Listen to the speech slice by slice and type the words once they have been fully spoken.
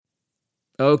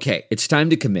Okay, it's time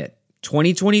to commit.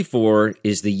 2024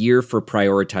 is the year for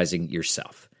prioritizing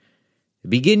yourself.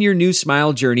 Begin your new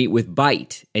smile journey with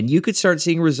Byte, and you could start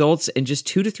seeing results in just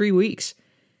 2 to 3 weeks.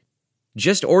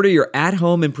 Just order your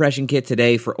at-home impression kit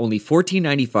today for only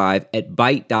 $14.95 at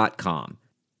Byte.com.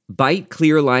 Byte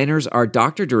clear liners are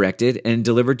doctor-directed and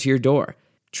delivered to your door.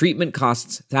 Treatment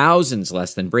costs thousands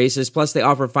less than braces, plus they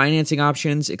offer financing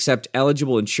options, accept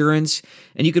eligible insurance,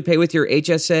 and you could pay with your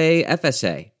HSA,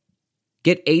 FSA.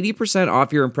 Get 80%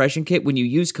 off your impression kit when you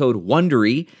use code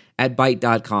WONDERY at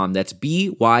Byte.com. That's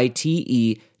BYTE.com.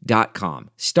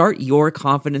 Start your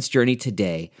confidence journey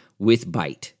today with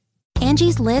Byte.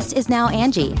 Angie's List is now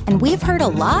Angie, and we've heard a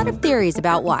lot of theories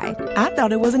about why. I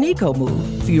thought it was an eco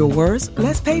move. Fewer words,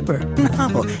 less paper.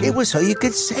 No, it was so you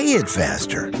could say it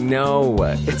faster. No,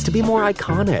 it's to be more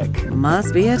iconic.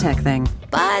 Must be a tech thing.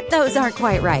 But those aren't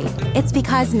quite right. It's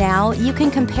because now you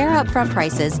can compare upfront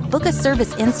prices, book a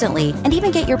service instantly, and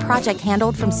even get your project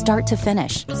handled from start to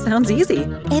finish. Sounds easy.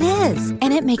 It is,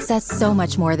 and it makes us so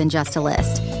much more than just a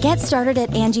list. Get started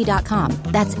at Angie.com.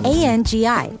 That's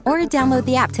ANGI, or download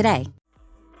the app today.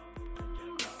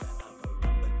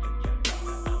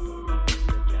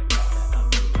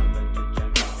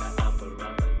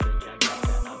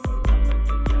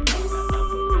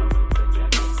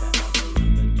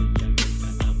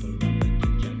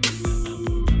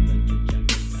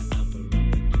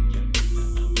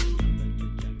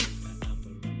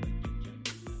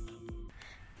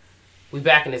 We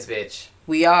back in this bitch.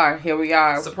 We are. Here we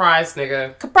are. Surprise,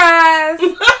 nigga. Surprise!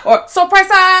 Or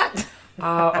suppressor!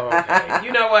 Oh, okay.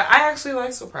 You know what? I actually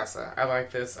like suppressor. I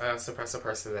like this suppressor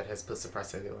person that has put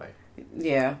suppressor in their life.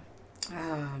 Yeah.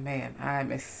 Oh, man. I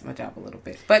miss my job a little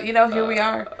bit. But, you know, here we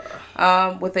are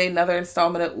with another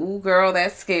installment of Ooh, Girl,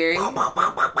 That's Scary.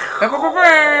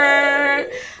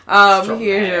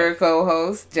 Here's your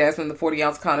co-host, Jasmine, the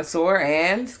 40-ounce connoisseur,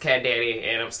 and... It's Cat Daddy,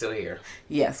 and I'm still here.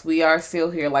 Yes, we are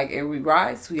still here. Like every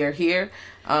rise, we are here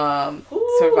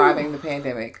surviving the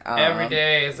pandemic. Every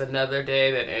day is another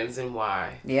day that ends in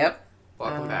Y. Yep.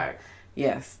 Welcome back.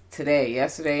 Yes. Today,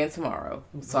 yesterday, and tomorrow.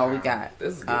 That's all we got.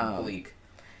 This is getting bleak.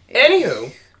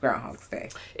 Anywho, Groundhog's Day.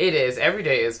 It is. Every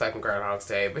day is fucking Groundhog's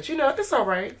Day. But you know, it's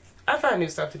alright. I find new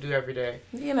stuff to do every day.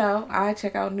 You know, I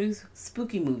check out new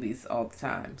spooky movies all the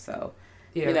time. So,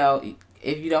 yeah. You know,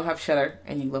 if you don't have Shudder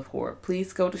and you love horror,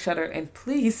 please go to Shudder and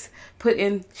please put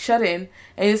in Shut In.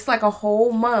 And it's like a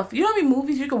whole month. You know how many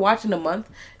movies you can watch in a month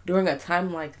during a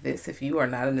time like this if you are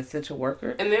not an essential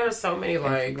worker? And there are so many,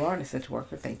 like... If you are an essential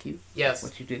worker, thank you. Yes.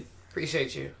 That's what you do.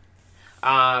 Appreciate you.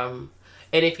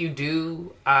 And if you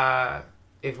do,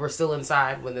 if we're still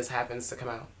inside when this happens to come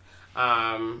out,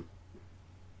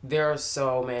 there are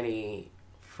so many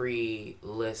free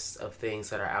lists of things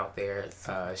that are out there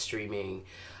streaming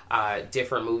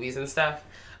different movies and stuff.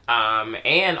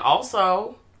 And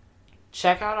also,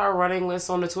 check out our running list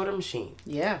on the Twitter machine.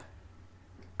 Yeah.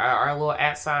 Our little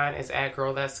 @ sign is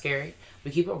 @GirlThat'sScary.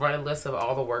 We keep a running list of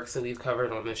all the works that we've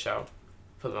covered on this show.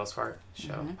 For the most part.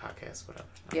 Show, podcast, whatever.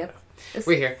 Yep.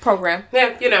 We're here. Program.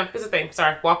 Yeah, you know, it's a thing.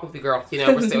 Sorry. Walk with me, girl. You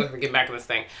know, we're getting back in this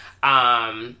thing.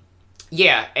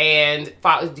 Yeah, and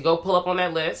go pull up on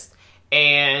that list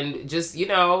and just, you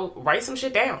know, write some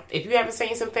shit down. If you haven't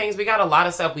seen some things, we got a lot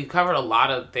of stuff. We've covered a lot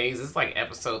of things. It's like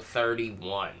episode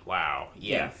 31. Wow.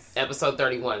 Yeah. Yes. Episode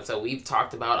 31. So we've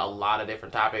talked about a lot of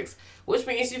different topics, which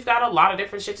means you've got a lot of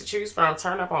different shit to choose from.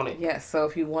 Turn up on it. Yes. So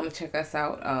if you want to check us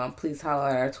out, please holler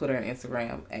at our Twitter and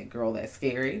Instagram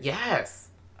 @GirlThat'sScary. Yes.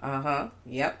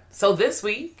 Yep. So this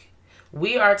week,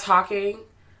 we are talking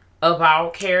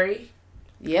about Carrie.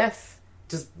 Yes.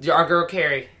 Just our girl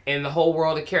Carrie and the whole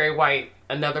world of Carrie White,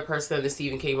 another person in the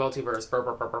Stephen King multiverse.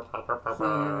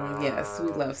 Yes,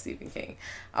 we love Stephen King.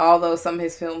 Although some of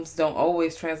his films don't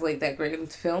always translate that great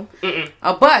into film.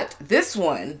 But this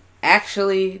one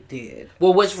actually did.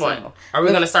 Well, which one? Are we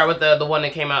going to start with the one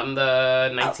that came out in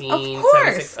the 1976? Of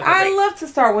course. Okay, I love to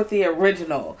start with the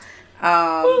original.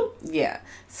 Yeah.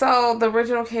 So the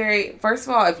original Carrie, first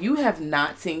of all, if you have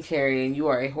not seen Carrie and you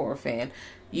are a horror fan,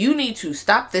 you need to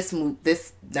stop this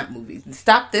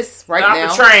Stop this right now.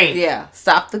 Stop the train. Yeah.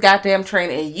 Stop the goddamn train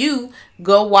and you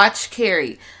go watch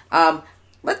Carrie.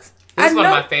 This is one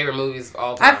of my favorite movies of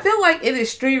all time. I feel like it is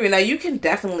streaming. Now you can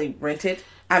definitely rent it.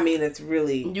 I mean, it's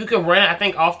really... You can rent it, I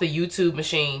think, off the YouTube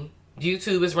machine.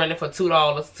 YouTube is rented for $2,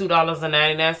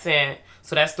 $2.99.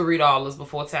 So that's $3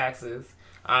 before taxes.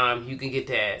 You can get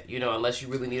that, you know, unless you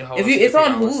really need a whole... It's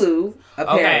on Hulu,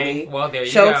 apparently. Okay, well, there you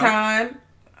Showtime,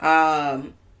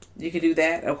 go. You can do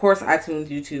that. Of course, iTunes,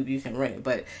 YouTube, you can rent it.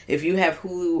 But if you have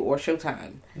Hulu or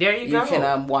Showtime, there you go. You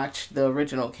can watch the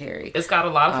original Carrie. It's got a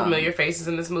lot of familiar faces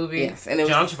in this movie. Yes, and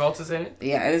John Travolta's in it.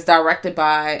 Yeah, and it's directed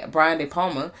by Brian De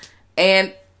Palma.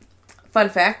 And fun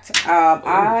fact,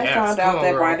 I found out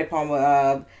that Brian De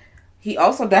Palma, he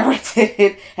also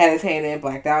directed, had his hand in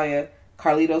Black Dahlia,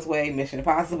 Carlito's Way, Mission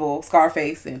Impossible,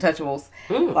 Scarface, Untouchables,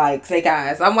 like Snake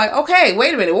Eyes. I'm like, okay,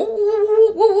 wait a minute. Woo,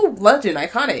 woo, woo, woo, legend,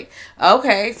 iconic.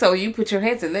 Okay, so you put your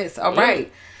hands in this. All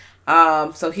right.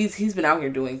 So he's been out here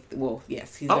doing,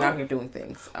 he's been out here doing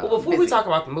things. Well, before we talk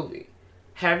about the movie,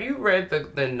 have you read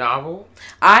the novel?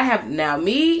 I have. Now,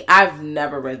 I've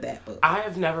never read that book. I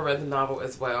have never read the novel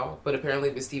as well, but apparently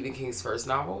it was Stephen King's first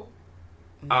novel.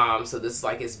 So this is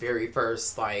like his very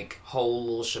first, like, whole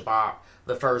little shabbat.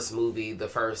 The first movie, the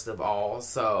first of all.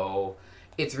 So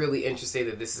it's really interesting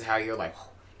that this is how you're, like,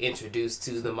 introduced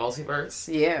to the multiverse.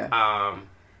 Yeah.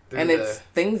 And it's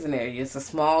things in there. It's a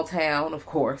small town, of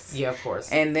course. Yeah, of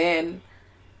course. And then,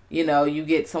 you know, you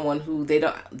get someone who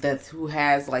who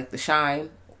has, like, the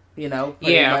shine, you know,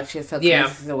 pretty much his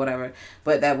telekinesis or whatever.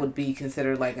 But that would be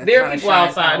considered like a there are people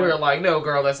outside who are like, no,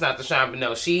 girl, that's not the shine. But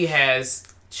no, she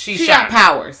got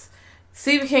powers.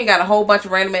 Stephen King got a whole bunch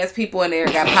of random ass people in there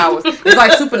and got powers. It's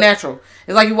like Supernatural.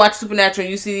 It's like you watch Supernatural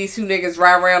and you see these two niggas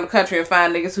ride around the country and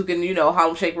find niggas who can, you know,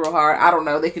 Harlem Shake real hard. I don't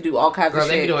know. They could do all kinds of shit.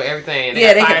 They be doing everything.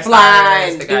 They can fly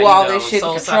and do all this shit,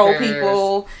 control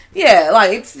people. Yeah,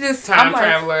 like, it's just time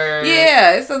travelers.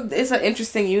 Yeah, it's an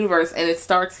interesting universe, and it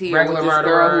starts here regular with this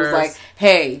murderers. girl who's like,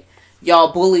 hey,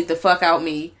 y'all bullied the fuck out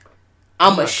me.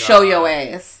 I'm gonna show your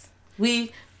ass.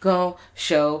 We gon'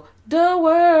 show the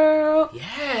world.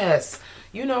 Yes.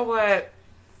 You know what?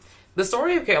 The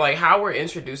story of Carrie, like how we're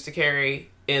introduced to Carrie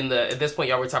at this point,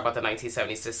 y'all were talking about the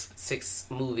 1976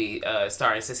 movie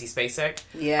starring Sissy Spacek.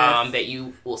 Yeah. That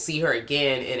you will see her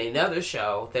again in another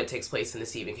show that takes place in the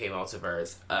Stephen King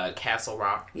multiverse, Castle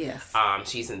Rock. Yes.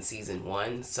 She's in season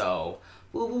 1, so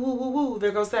woo woo woo woo woo.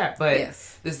 There goes that. But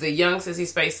this is the young Sissy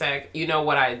Spacek. You know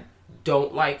what I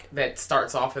don't like that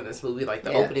starts off in this movie, like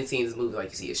the opening scene of the movie, like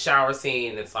you see a shower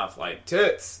scene and it's off like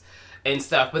tits and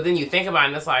stuff, but then you think about it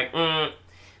and it's like,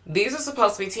 these are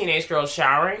supposed to be teenage girls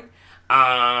showering.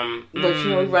 But you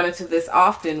know, we run into this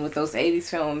often with those 80s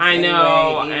films. I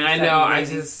know, anyway, and I know, I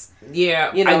just, you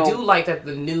know, I do like that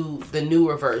the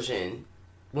newer version,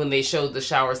 when they showed the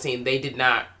shower scene, they did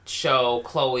not show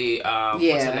Chloe, what's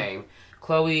her name?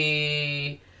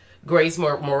 Chloe Grace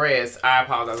Moretz. I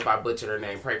apologize if I butchered her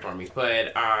name, pray for me.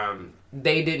 But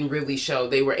they didn't really show,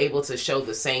 they were able to show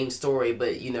the same story,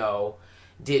 but, you know,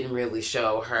 didn't really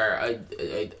show her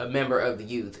a member of the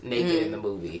youth naked in the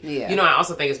movie. Yeah. You know, I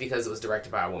also think it's because it was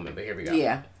directed by a woman, but here we go.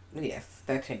 Yeah. Yes,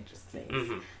 that changes things.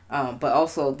 Mm-hmm. But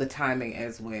also the timing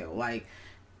as well. Like,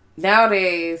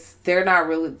 nowadays, they're not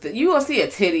really... You will see a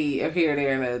titty here or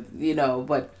there, and you know,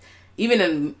 but even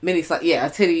in many... a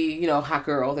titty, you know, hot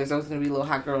girl. There's always going to be a little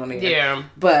hot girl in there. Yeah.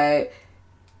 But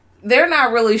they're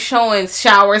not really showing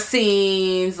shower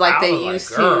scenes like they used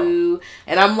to.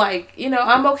 And I'm like, you know,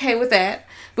 I'm okay with that.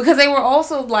 Because they were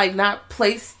also, like, not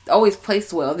always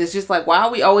placed well. It's just like, why are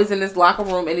we always in this locker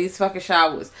room in these fucking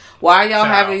showers? Why are y'all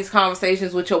having these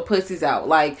conversations with your pussies out?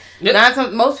 Like,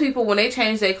 most people, when they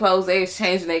change their clothes, they just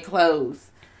changing their clothes.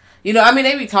 You know, I mean,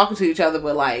 they be talking to each other,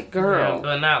 but, like, girl. Yeah,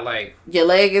 but not, like... Your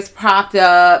leg is propped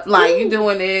up. Like, you're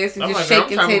doing this. You're just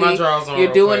shaking titty.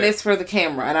 You're doing this for the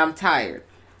camera, and I'm tired.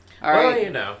 All right? Well,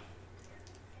 you know.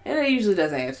 And it usually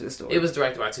doesn't answer the story. It was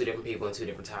directed by 2 different people in 2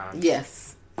 different times. Yes.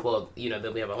 Well, you know,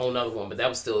 then we have a whole nother one, but that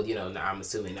was still, you know, I'm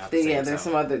assuming not the same. Yeah, there's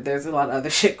a lot of other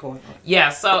shit going on. Yeah,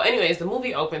 so anyways, the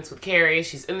movie opens with Carrie.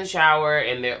 She's in the shower,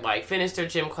 and they're, like, finished their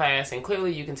gym class, and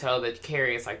clearly you can tell that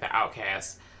Carrie is, like, the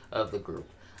outcast of the group.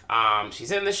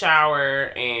 She's in the shower,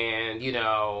 and, you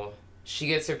know, she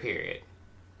gets her period.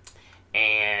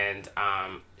 And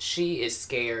she is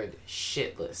scared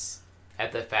shitless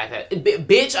at the fact that,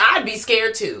 bitch, I'd be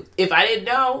scared too. If I didn't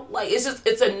know, like,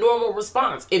 it's a normal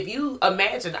response. If you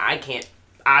imagine, imagine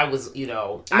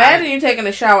you taking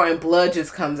a shower and blood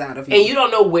just comes out of you. And you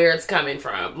don't know where it's coming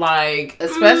from. Like,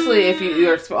 especially if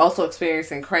you're also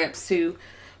experiencing cramps too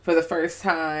for the first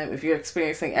time. If you're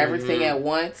experiencing everything at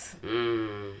once.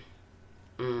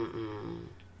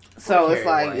 So it's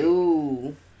like,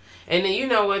 ooh. And then, you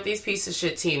know what? These piece of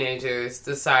shit teenagers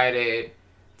decided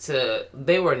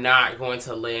they were not going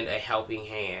to lend a helping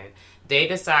hand. They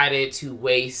decided to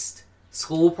waste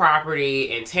school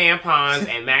property and tampons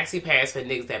and maxi pads for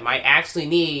niggas that might actually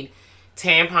need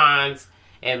tampons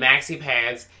and maxi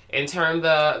pads, and turn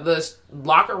the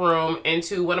locker room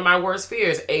into one of my worst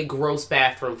fears, a gross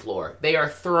bathroom floor. They are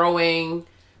throwing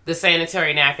the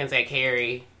sanitary napkins at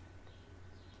Carrie.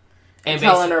 and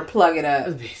telling her plug it up.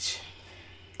 Bitch.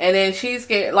 And then she's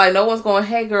scared. Like, no one's going,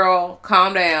 hey, girl,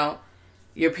 calm down.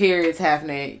 Your period's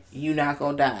happening. You not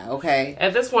gonna die, okay?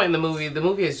 At this point in the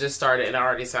movie has just started, and I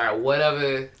already decided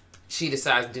whatever she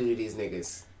decides to do to these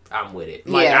niggas, I'm with it.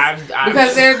 Like, yes. I'm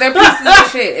because they're pieces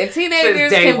of shit. And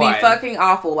teenagers can one. be fucking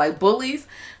awful. Like, bullies.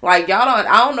 Like, I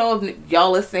don't know if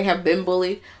y'all listening have been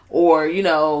bullied or,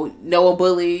 know a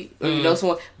bully or you know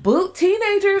someone.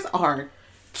 Teenagers are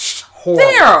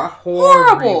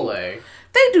horrible.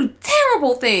 They do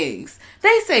terrible things.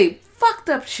 They say fucked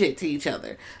up shit to each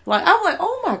other. Like, I'm like,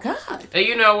 oh my God. And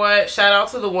you know what? Shout out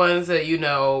to the ones that,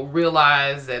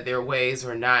 realize that their ways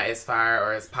were not as fire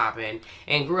or as popping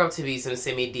and grew up to be some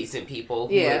semi-decent people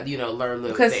who would, learn the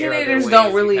because teenagers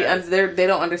don't really, they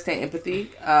don't understand empathy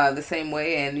the same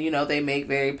way, and, they make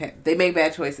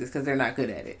bad choices because they're not good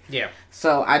at it. Yeah.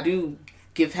 So I do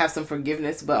have some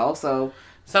forgiveness, but also...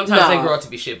 Sometimes they grow up to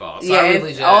be shitballs. So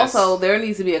yeah, also, there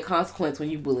needs to be a consequence when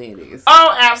you bullying niggas.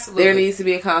 Oh, absolutely. There needs to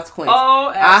be a consequence.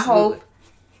 Oh, absolutely. I hope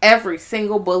every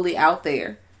single bully out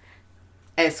there,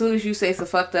 as soon as you say some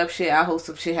fucked up shit, I hope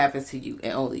some shit happens to you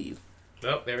and only you.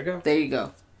 Oh, there we go. There you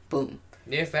go. Boom.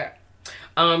 There's that.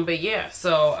 But yeah,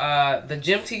 so the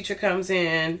gym teacher comes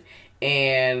in,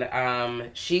 and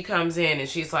she comes in and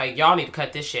she's like, y'all need to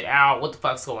cut this shit out. What the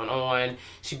fuck's going on?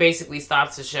 She basically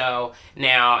stops the show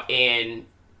now in...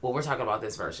 Well, we're talking about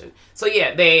this version. So,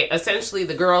 yeah,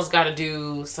 the girls got to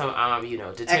do some,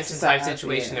 detention type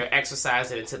situation. Yeah. They're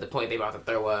exercising and to the point they about to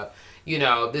throw up.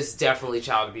 This is definitely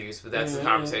child abuse, but that's a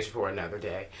conversation for another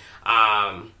day.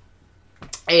 And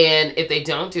if they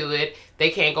don't do it, they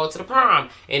can't go to the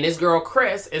prom. And this girl,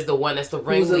 Chris, is the one that's the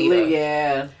ringleader.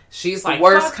 Yeah. She's like, the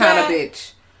worst kind of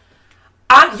bitch.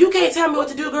 You can't tell me what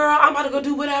to do, girl. I'm about to go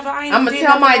do whatever. I'm going to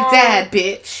tell my dad,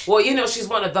 bitch. Well, she's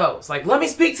one of those. Like, let me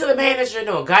speak to the manager.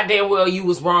 No, goddamn well you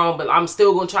was wrong, but I'm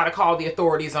still going to try to call the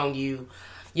authorities on you.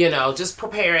 Just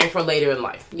preparing for later in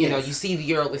life. You see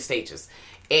the early stages.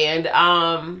 And,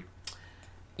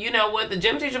 you know what? The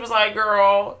gym teacher was like,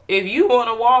 girl, if you want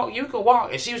to walk, you can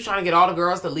walk. And she was trying to get all the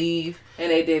girls to leave. And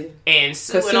they didn't. And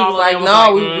Sue and she all was like, of them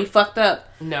no, was like, we fucked up.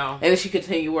 No. And then she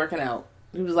continued working out.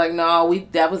 He was like, no,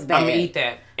 that was bad. I'm going to eat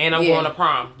that. And I'm going to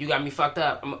prom. You got me fucked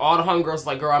up. All the homegirls was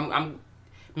like, girl, I'm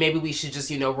maybe we should just,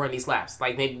 run these laps.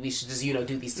 Like, maybe we should just,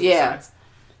 do these suicides.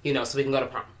 So we can go to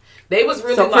prom. They was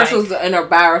really Chris was in her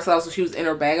by herself, so she was in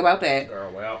her bag about that.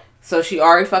 Girl, well. So she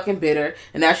already fucking bitter.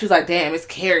 And now she's like, damn, it's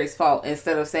Carrie's fault.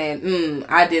 Instead of saying,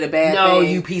 I did a bad thing. No,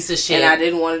 you piece of shit. And I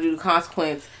didn't want to do the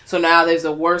consequence. So now there's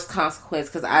a worse consequence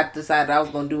because I decided I was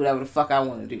going to do whatever the fuck I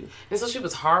want to do. And so she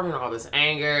was harboring all this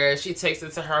anger. She takes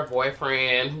it to her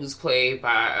boyfriend, who's played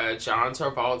by John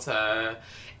Travolta.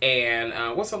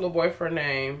 And what's her little boyfriend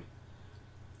name?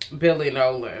 Billy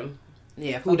Nolan.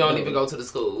 Yeah. Who don't even go to the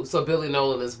school. So Billy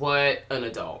Nolan is what? An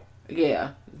adult.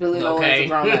 Yeah. Billy Nolan is a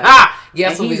grown up.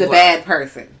 Yes, and he's a bad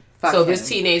person. Fuck so him. this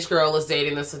teenage girl is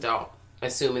dating this adult,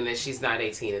 assuming that she's not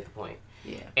 18 at the point.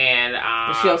 Yeah. And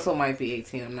but she also might be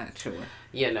 18, I'm not sure.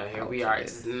 Here we are.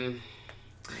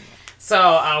 So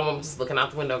I'm just looking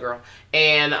out the window, girl.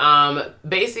 And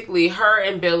basically her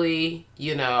and Billy,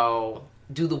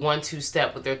 do the 1-2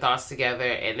 step with their thoughts together,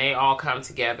 and they all come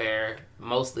together,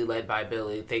 mostly led by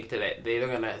Billy, think that they're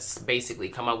going to basically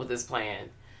come up with this plan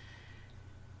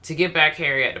to get back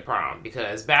Carrie at the prom.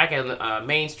 Because back in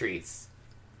Main Streets,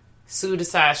 Sue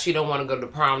decides she don't want to go to the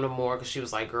prom no more because she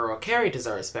was like, girl, Carrie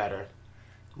deserves better.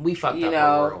 We fucked up the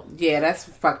world. Yeah, that's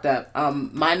fucked up.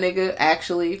 My nigga,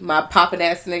 actually, my poppin'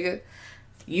 ass nigga,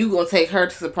 you gonna take her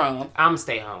to the prom. I'm gonna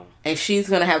stay home. And she's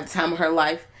gonna have the time of her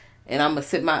life. And I'm gonna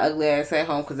sit my ugly ass at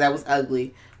home because that was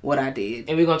ugly what I did.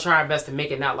 And we're gonna try our best to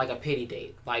make it not like a pity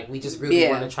date. Like, we just really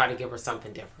want to try to give her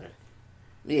something different.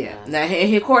 Yeah. Now,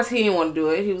 of course, he didn't want to do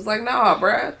it. He was like, nah,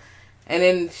 bruh. And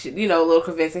then, a little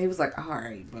convincing. He was like, all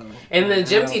right, bro. And then the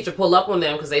gym teacher pull up on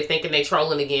them because they thinking they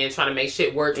trolling again, trying to make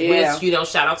shit work. Yeah. Which,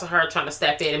 shout out to her trying to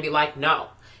step in and be like, no,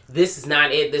 this is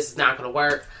not it. This is not going to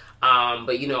work.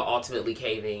 But, ultimately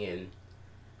caving and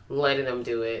letting them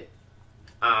do it.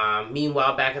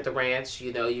 Meanwhile, back at the ranch,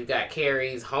 you got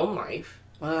Carrie's home life.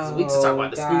 Oh, we just talk about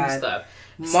the school stuff.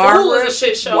 School is a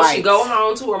shit show. White. She go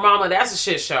home to her mama. That's a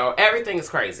shit show. Everything is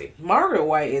crazy. Margaret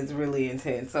White is really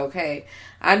intense. Okay,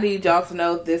 I need y'all to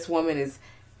know this woman is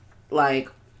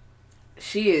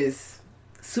she is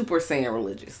Super Saiyan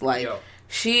religious.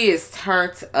 She is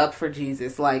turned up for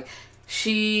Jesus.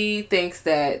 She thinks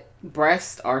that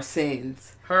breasts are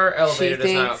sins. Her elevator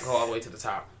does not go all the way to the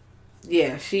top.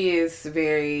 Yeah, she is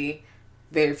very,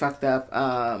 very fucked up.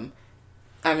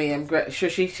 I mean, I'm sure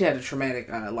she had a traumatic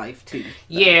life too.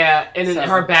 Yeah, and then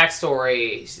her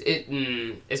backstory,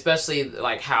 especially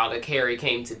like how the Carrie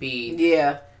came to be.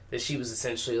 Yeah, that she was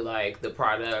essentially like the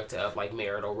product of like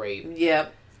marital rape.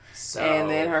 Yep. So, and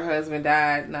then her husband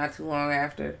died not too long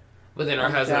after. But then her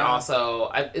husband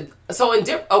also.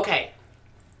 Okay.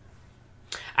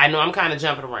 I know I'm kind of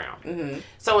jumping around. Mm-hmm.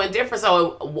 So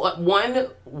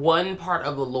one part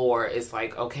of the lore is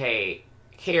like, okay,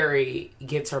 Carrie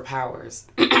gets her powers,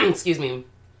 excuse me,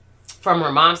 from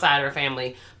her mom's side of her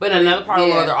family. But another part of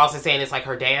the lore, they're also saying it's like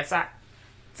her dad's side.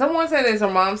 Someone said it's her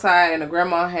mom's side and the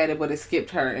grandma had it, but it skipped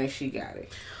her and she got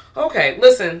it. Okay,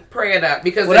 listen, pray it up.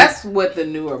 Because that's what the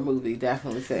newer movie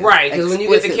definitely says. Right, because when you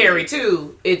get to Carrie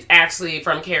 2, it's actually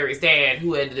from Carrie's dad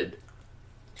who had...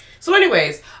 So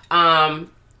anyways,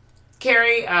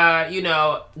 Carrie,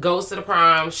 goes to the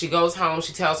prom. She goes home.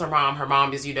 She tells her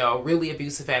mom is, really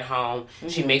abusive at home. Mm-hmm.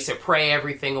 She makes her pray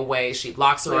everything away. She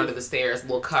locks her under the stairs,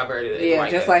 little cupboard. Yeah,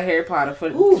 just like Harry Potter for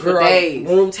days.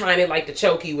 Room tiny like the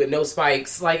Chokey with no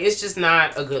spikes. Like, it's just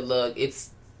not a good look.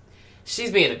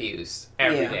 She's being abused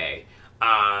every day.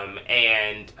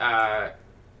 And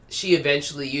she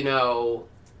eventually,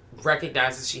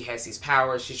 recognizes she has these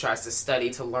powers. She tries to study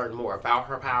to learn more about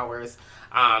her powers.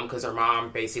 Because her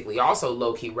mom basically also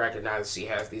low-key recognizes she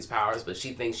has these powers, but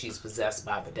she thinks she's possessed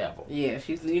by the devil. Yeah,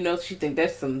 she thinks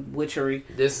that's some witchery.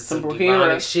 This is some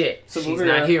demonic shit. She's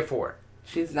not here for it.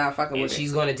 She's not fucking with it. And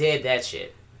she's gonna dead that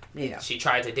shit. Yeah. She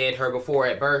tried to dead her before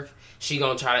at birth. She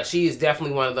is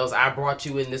definitely one of those, I brought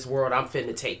you in this world, I'm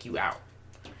finna take you out.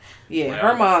 Yeah,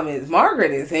 her mom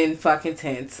Margaret is in fucking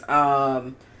tense.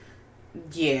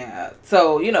 Yeah.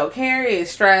 So, Carrie is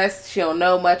stressed. She don't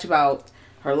know much about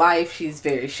her life. She's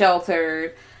very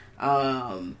sheltered.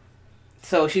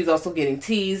 So she's also getting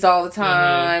teased all the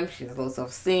time. Mm-hmm. She has low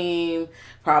self-esteem,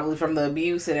 probably from the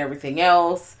abuse and everything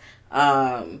else.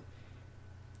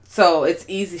 So it's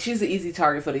easy. She's an easy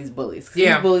target for these bullies.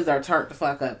 Yeah. These bullies are turned the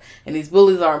fuck up. And these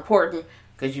bullies are important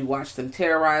because you watch them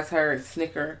terrorize her and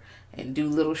snicker and do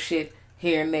little shit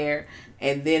here and there.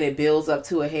 And then it builds up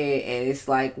to a head and it's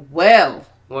like, well,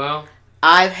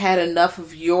 I've had enough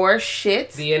of your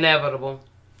shit. The inevitable.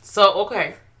 So,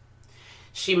 okay.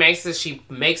 She makes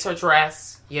her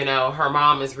dress. Her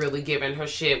mom is really giving her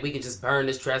shit. We could just burn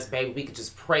this dress, baby. We could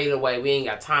just pray it away. We ain't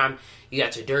got time. You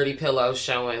got your dirty pillows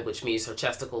showing, which means her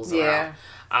chesticles are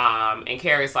out. And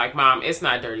Carrie's like, Mom, it's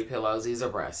not dirty pillows. These are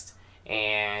breasts.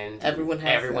 And everyone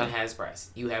has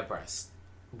breasts. You have breasts.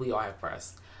 We all have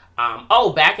breasts.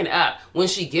 Backing up. When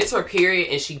she gets her period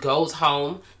and she goes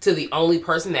home to the only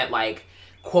person that, like,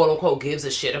 quote unquote, gives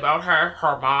a shit about her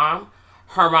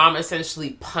mom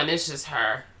essentially punishes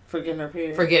her for getting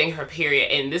her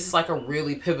period. And this is like a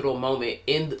really pivotal moment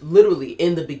literally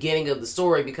in the beginning of the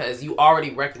story, because you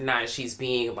already recognize she's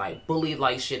being like bullied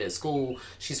like shit at school.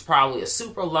 She's probably a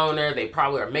super loner. They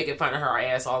probably are making fun of her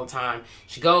ass all the time.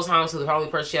 She goes home to the only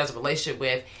person she has a relationship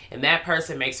with, and that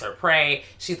person makes her pray.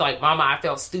 She's like, Mama, I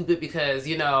felt stupid because,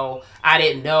 I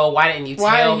didn't know. Why didn't you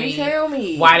tell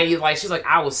me? Why didn't you, she's like,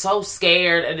 I was so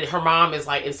scared. And her mom is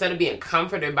like, instead of being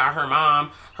comforted by her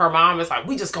mom is like,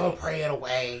 we just gonna pray it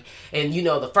away. And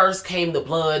the first came the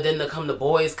blood, then the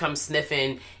boys come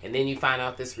sniffing, and then you find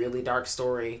out this really dark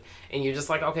story, and you're just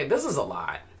like, okay, this is a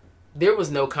lot. There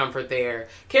was no comfort there.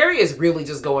 Carrie is really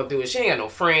just going through it. She ain't got no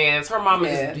friends. Her mama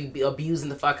just be abusing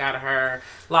the fuck out of her.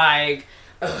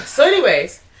 So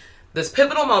anyways, this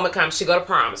pivotal moment comes. She go to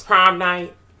prom. It's prom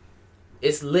night.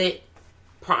 It's lit.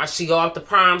 She go up to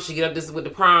prom. She get up with the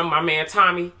prom, my man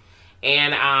Tommy,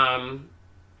 and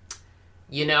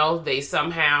they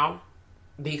somehow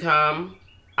become,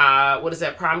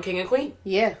 prom king and queen.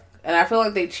 Yeah. And I feel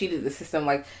like they cheated the system,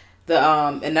 and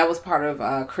that was part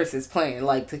of Chris's plan,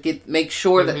 to make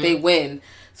sure that they win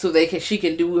so she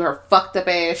can do her fucked up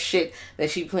ass shit that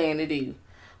she planned to do.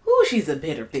 Ooh, she's a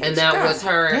bitter bitch. And that was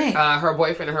her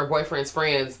boyfriend and her boyfriend's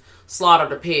friends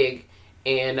slaughtered a pig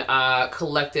and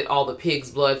collected all the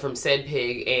pig's blood from said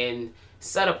pig and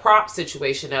set a prop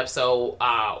situation up so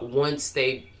once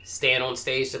they stand on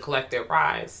stage to collect their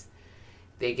prize,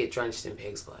 they get drenched in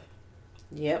pig's blood.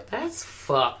 Yep. That's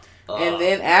fucked up. And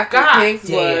then after pig's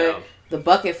blood, the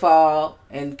bucket fall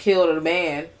and killed a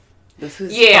man. So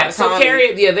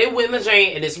Carrie, they win the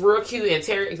joint, and it's real cute, and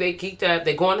Terry, they geeked up,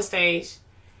 they go on the stage,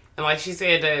 and like she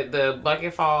said, the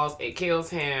bucket falls, it kills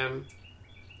him.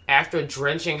 After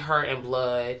drenching her in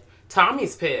blood,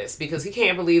 Tommy's pissed because he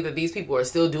can't believe that these people are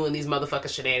still doing these motherfucking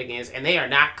shenanigans, and they are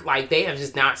not, they have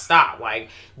just not stopped.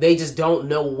 They just don't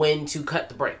know when to cut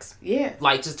the brakes. Yeah.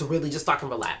 Just to really just fucking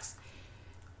relax.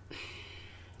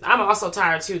 I'm also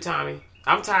tired too, Tommy.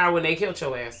 I'm tired when they killed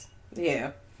your ass.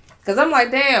 Yeah. Because I'm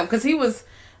like, damn. Because he was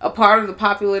a part of the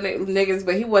popular niggas,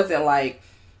 but he wasn't like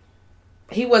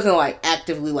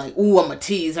actively like, ooh, I'm gonna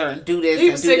tease her and do this.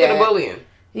 He was sick of the bullying.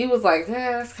 He was like,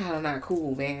 that's kind of not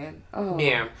cool, man. Oh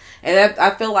yeah. And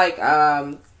I feel like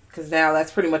because now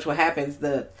that's pretty much what happens.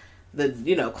 The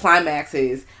climax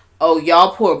is, oh,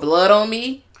 y'all pour blood on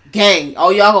me, gang. Oh,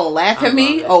 y'all gonna laugh at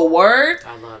me? Oh, word.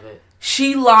 I love it.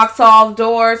 She locks all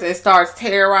doors and starts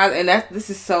terrorizing, and this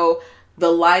is so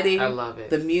the lighting. I love it.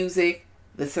 The music.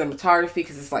 The cinematography,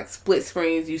 because it's like split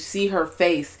screens. You see her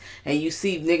face, and you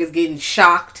see niggas getting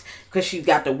shocked because she's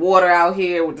got the water out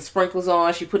here with the sprinkles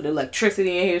on. She put the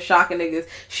electricity in here, shocking niggas.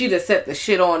 She just set the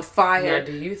shit on fire. Now,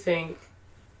 do you think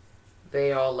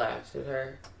they all laughed at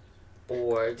her,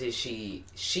 or did she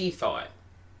thought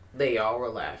they all were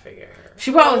laughing at her?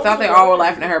 She probably thought they all were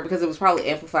laughing at her because it was probably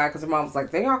amplified because her mom was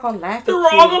like, they all gonna laugh at you.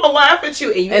 They're all gonna laugh at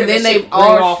you. And then they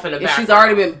all off in the background. She's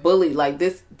already been bullied. Like,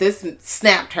 this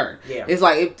snapped her. Yeah. It's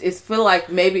like, it feel like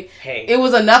maybe hey. It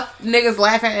was enough niggas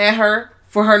laughing at her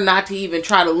for her not to even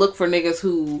try to look for niggas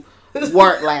who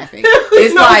weren't laughing.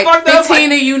 It's no, like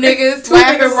 15 of you niggas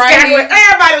laughing right here.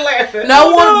 Everybody laughing.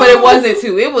 No one, but it wasn't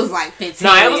two. It was like 15.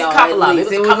 No, it was a couple of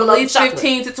it was at least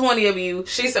 15 to 20 of you.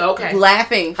 She said, okay.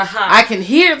 Laughing. I can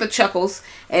hear the chuckles,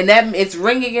 and that it's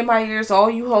ringing in my ears. All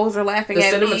you hoes are laughing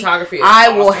at me. The cinematography is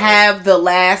awesome. Will have the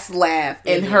last laugh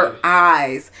in her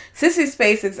eyes. Sissy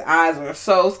Spacek's eyes were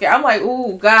so scared. I'm like,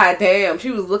 ooh, goddamn.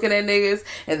 She was looking at niggas,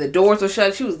 and the doors were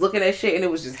shut. She was looking at shit, and it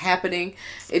was just happening.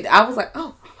 I was like,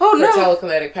 oh no. Her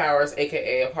telekinetic powers,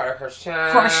 aka a part of her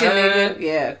shine. Crushing niggas,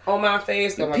 yeah. On my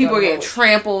face. People are getting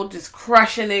trampled, just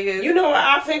crushing niggas. You know what?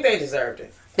 I think they deserved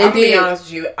it. They did. Be honest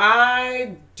with you.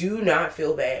 I do not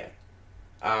feel bad.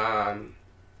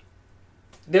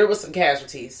 There was some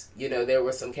casualties. There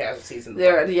were some casualties in the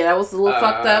book. Yeah, that was a little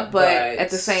fucked up, but at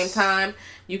the same time,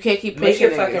 you can't keep pushing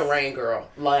niggas. Make it fucking rain, girl.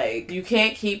 Like, you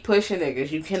can't keep pushing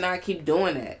niggas. You cannot keep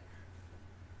doing that.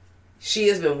 She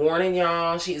has been warning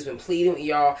y'all. She has been pleading with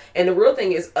y'all. And the real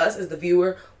thing is, us as the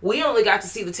viewer, we only got to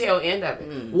see the tail end of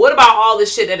it. What about all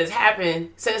this shit that has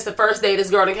happened since the first day this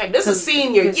girl came? This is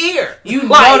senior year. You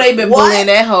know they've been bullying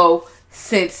that hoe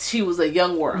since she was a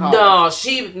young warthog.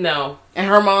 No. And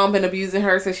her mom been abusing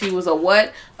her since she was a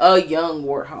young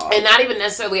warthog. And not even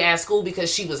necessarily at school,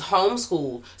 because she was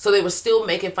homeschooled. So they were still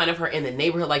making fun of her in the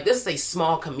neighborhood. Like, this is a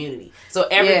small community. So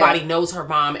everybody knows her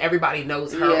mom. Everybody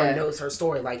knows her and knows her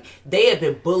story. Like, they have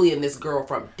been bullying this girl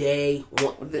from day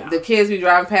one. The kids be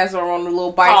driving past her on the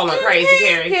little bike. Calling her Crazy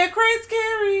Carrie. Yeah, Crazy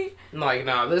Carrie. Like,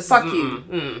 no, this Fuck is...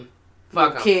 you.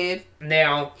 Fuck kid.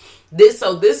 Now, this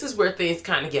is where things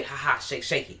kind of get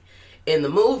shaky. In the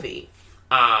movie...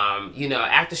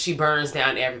 after she burns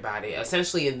down everybody,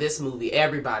 essentially in this movie,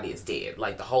 everybody is dead.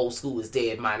 Like, the whole school is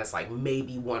dead, minus like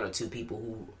maybe one or two people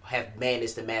who have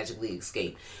managed to magically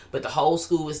escape. But the whole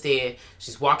school is dead.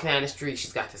 She's walking down the street.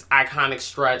 She's got this iconic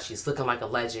strut. She's looking like a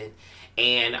legend.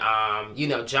 And,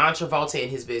 John Travolta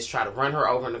and his bitch try to run her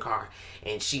over in the car.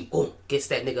 And she, gets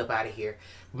that nigga up out of here.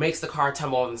 Makes the car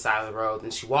tumble on the side of the road.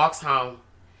 Then she walks home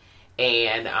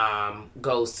and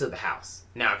goes to the house.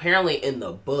 Now, apparently in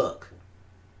the book,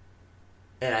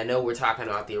 and I know we're talking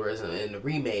about the original, in the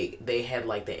remake, they had,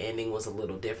 like, the ending was a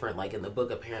little different. Like, in the book,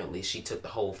 apparently, she took the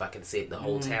whole fucking city, the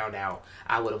whole town out.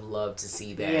 I would have loved to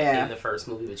see that in the first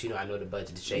movie, but, I know the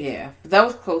budget is shaky. Yeah, but that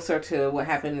was closer to what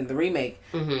happened in the remake.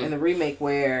 Mm-hmm. In the remake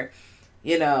where,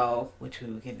 which we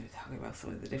were getting to talking about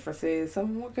some of the differences.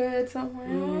 Some were good, some were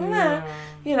not.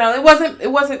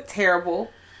 It wasn't terrible.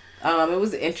 It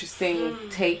was an interesting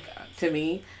take to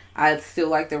me. I still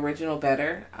like the original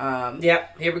better.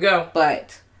 Yep, here we go.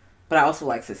 But I also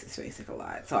like Sissy Spacek a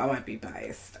lot, so I might be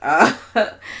biased.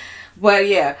 But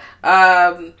yeah,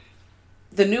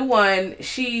 the new one,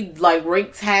 she like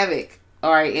wreaks havoc,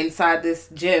 inside this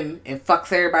gym and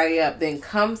fucks everybody up. Then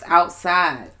comes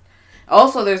outside.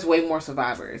 Also, there's way more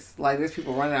survivors. Like, there's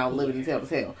people running out living tail to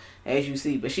tail, as you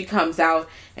see. But she comes out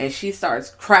and she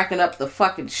starts cracking up the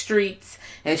fucking streets.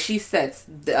 And she sets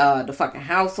the fucking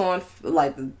house on,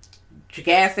 like the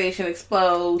gas station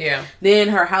explodes. Yeah. Then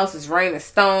her house is raining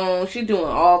stone. She doing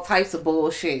all types of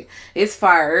bullshit. It's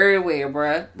fire everywhere,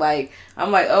 bruh. Like,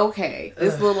 I'm like, okay,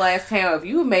 this little ass town, if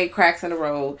you made cracks in the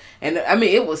road, and I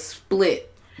mean, it was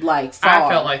split like far. I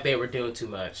felt like they were doing too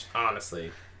much,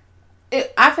 honestly.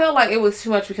 I felt like it was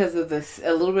too much because of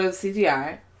a little bit of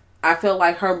CGI. I felt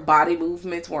like her body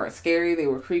movements weren't scary. They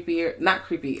were creepier. Not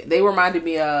creepy. They reminded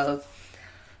me of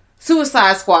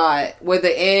Suicide Squad, where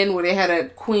the end, where they had a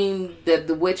queen,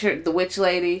 the witch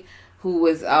lady, who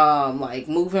was like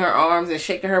moving her arms and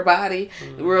shaking her body,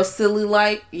 real silly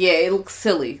like. Yeah, it looks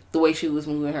silly the way she was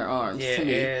moving her arms to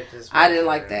me. I didn't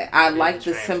like that. I liked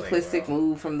the simplistic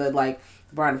move from the like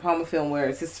Brian De Palma film where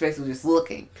it's just basically just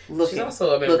looking. She's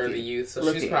also a member of the youth,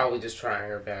 so she's probably just trying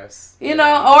her best. You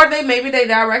know, or maybe they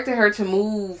directed her to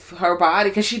move her body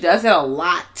because she does it a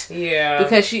lot. Yeah,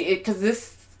 because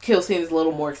this kill scene is a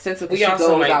little more extensive because she also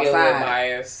goes might outside. Be a little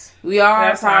biased. We are.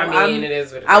 That's probably, I mean, it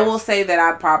is what it I is. will say that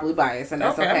I'm probably biased, and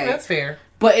that's okay. That's fair.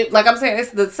 But like I'm saying,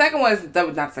 it's the second one is not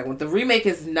the second one. The remake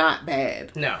is not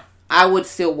bad. No. I would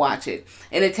still watch it.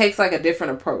 And it takes like a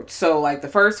different approach. So like the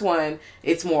first one,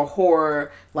 it's more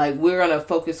horror. Like we're going to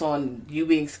focus on you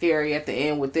being scary at the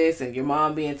end with this and your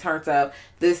mom being turned up.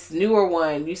 This newer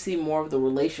one, you see more of the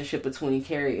relationship between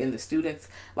Carrie and the students.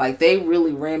 Like they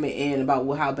really ram it in about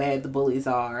how bad the bullies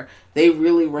are. They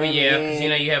really ram it in. Yeah,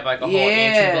 because you have like a whole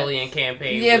anti-bullying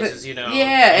campaign, which is, and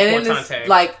then it's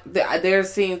like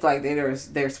there's scenes like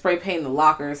they're spray painting the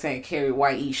locker saying Carrie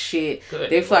White eats shit. Good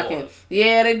they Lord. fucking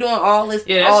they're doing all this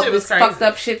fucked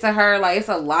up shit to her. Like it's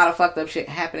a lot of fucked up shit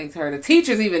happening to her. The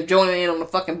teachers even joining in on the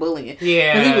fucking bullying.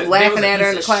 Yeah, because he was laughing at her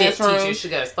in the classroom. Teacher, she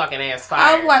got his fucking ass fired.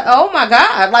 I was like, oh my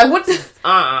god, like what the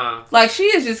like she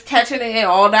is just catching it in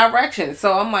all directions.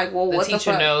 So I'm like, well, what the fuck?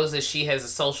 The teacher knows that she has a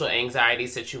social anxiety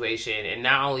situation, and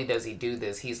not only does he do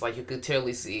this, he's like, you could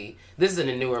totally see this is in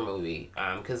a newer movie,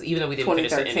 because even though we didn't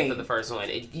finish the ending for the first one,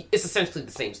 it's essentially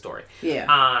the same story.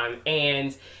 Yeah.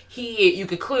 And you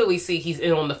could clearly see he's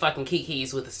in on the fucking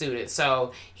kikis with the students.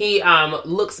 So he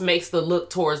makes the look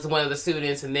towards one of the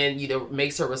students, and then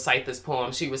makes her recite this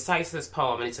poem. She recites this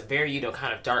poem, and it's a very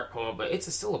kind of dark poem, but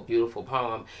it's still a beautiful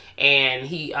poem. And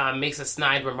he makes a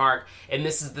snide remark, and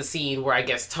this is the scene where I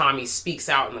guess Tommy speaks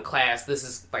out in the class. This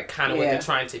is like kind of what they're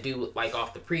trying to do, like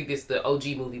off the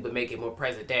OG movie, but make it more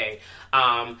present day,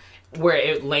 where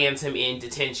it lands him in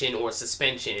detention or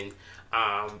suspension.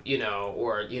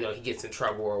 Or he gets in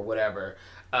trouble or whatever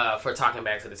for talking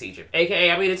back to the teacher.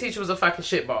 AKA, I mean, the teacher was a fucking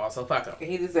shitball, so fuck him.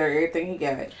 He deserved everything he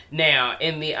got. Now,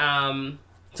 in the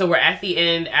so we're at the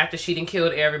end after she done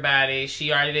killed everybody.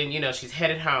 She already done, she's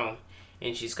headed home,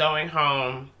 and she's going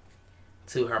home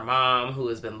to her mom, who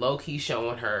has been low key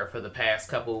showing her for the past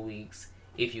couple of weeks.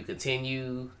 If you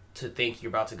continue to think you're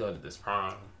about to go to this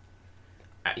prom,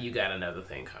 you got another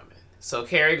thing coming. So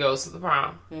Carrie goes to the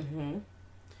prom. Mm-hmm.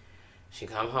 She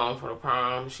come home from the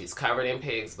prom. She's covered in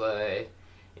pig's blood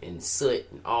and soot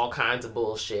and all kinds of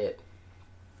bullshit.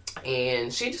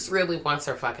 And she just really wants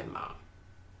her fucking mom.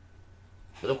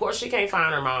 But of course she can't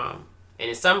find her mom. And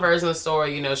in some version of the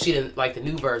story, she didn't, like the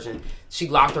new version, she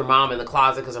locked her mom in the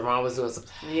closet because her mom was doing some...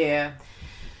 Yeah.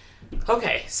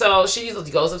 Okay, so she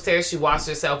goes upstairs, she watches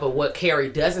herself, but what Carrie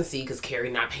doesn't see, because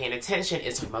Carrie not paying attention,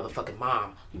 is her motherfucking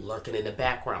mom lurking in the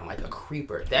background like a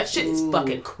creeper. That shit is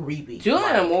fucking creepy.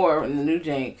 Julianne Moore in the new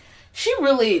Jane, she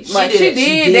really, she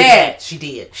did that. She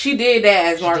did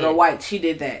that as Margaret White. She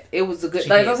did that. It was a good,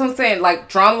 that's what I'm saying, like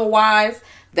drama-wise,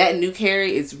 that new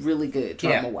Carrie is really good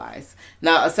drama-wise.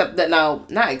 Now,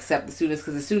 not except the students,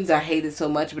 because the students I hated so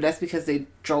much, but that's because they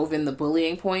drove in the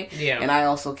bullying point. Yeah. And I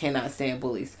also cannot stand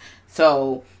bullies.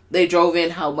 So they drove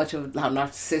in how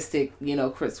narcissistic,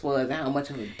 Chris was, and how much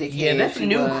of a dickhead. Yeah, that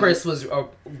new Chris was a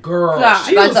girl. God,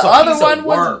 she was the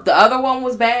other one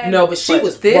was bad. No, but she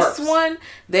was this worse. one,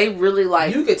 they really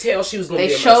you could tell she was going to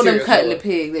be They showed them cutting the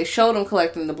pig. They showed them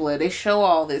collecting the blood. They show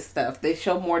all this stuff. They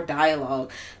show more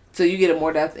dialogue. So you get a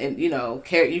more depth, and you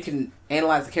can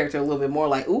analyze the character a little bit more.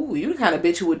 Like, ooh, you the kind of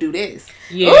bitch who would do this.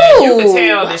 Yeah, ooh, you could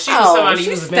tell that she was somebody you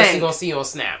was eventually gonna see on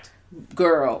Snapped.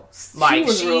 Girl, like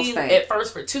she at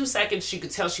first for 2 seconds she could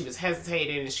tell she was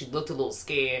hesitating and she looked a little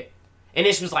scared, and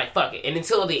then she was like, "Fuck it." And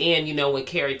until the end, when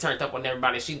Carrie turned up on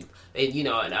everybody, what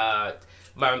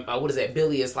is that?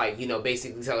 Billy is like,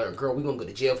 basically telling her, "Girl, we gonna go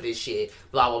to jail for this shit."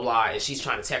 Blah blah blah, and she's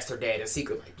trying to text her dad in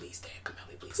secret, like, "Please, Dad, come help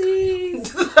me, please."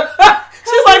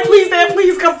 She's like, "Please, Dad,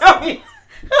 please come help me."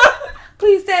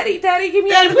 Please, Daddy, give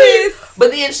me a please.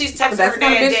 But then she's texting her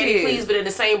dad, "Daddy, please." But in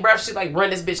the same breath, she's like, "Run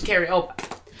this bitch Carrie over.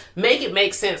 Make it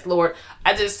make sense, Lord."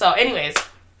 Anyways,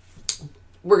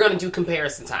 we're gonna do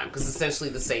comparison time because it's essentially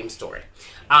the same story.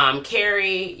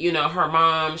 Carrie, her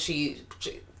mom, she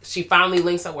finally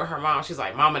links up with her mom. She's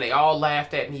like, "Mama, they all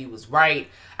laughed at me. You was right.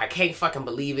 I can't fucking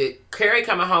believe it." Carrie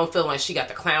coming home feeling like she got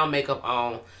the clown makeup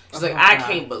on. She's like, "I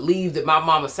can't believe that my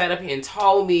mama sat up here and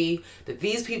told me that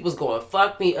these people's going to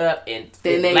fuck me up and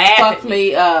then they fucked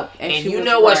me up. And you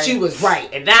know what? She was right.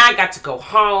 And now I got to go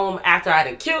home after I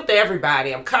done killed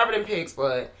everybody. I'm covered in pig's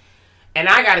blood. And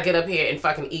I got to get up here and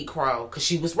fucking eat crow because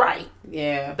she was right."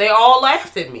 Yeah. They all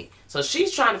laughed at me. So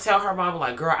she's trying to tell her mom,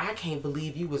 like, "Girl, I can't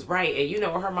believe you was right." And you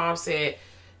know what her mom said?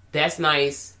 "That's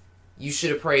nice. you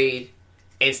should have prayed,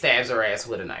 and stabs her ass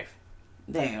with a knife.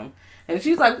 Damn. And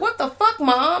she's like, what the fuck,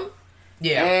 Mom?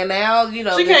 Yeah. And now, you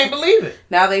know. She can't believe it.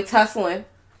 Now they tussling,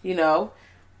 you know.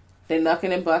 They're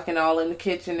knucking and bucking all in the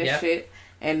kitchen and shit.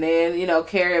 And then, you know,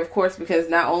 Carrie, of course, because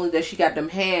not only does she got them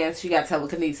hands, she got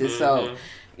telekinesis. So,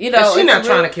 you know. She's not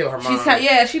trying to kill her mom.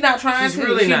 She's not trying to.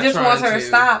 Really she not just wants her to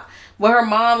stop. But her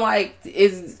mom, like,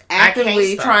 is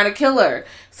actively trying to kill her.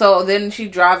 So then she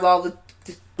drives all the,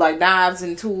 like, knives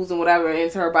and tools and whatever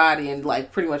into her body and,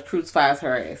 like, pretty much crucifies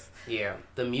her ass. Yeah,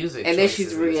 the music. And then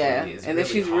she's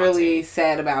really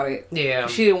sad about it. Yeah,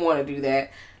 she didn't want to do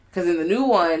that because in the new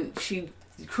one she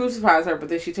crucifies her, but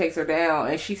then she takes her down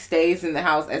and she stays in the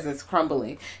house as it's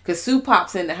crumbling. Because Sue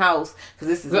pops in the house because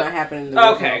this is not happening in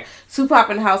the original. Sue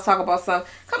pop in the house, talk about something.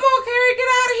 Come on, Carrie, get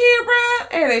out of here,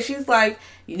 bruh. And then she's like,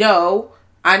 "No,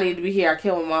 I need to be here. I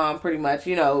killed my mom, pretty much.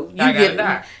 You know, you get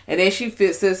die." And then she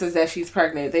says that she's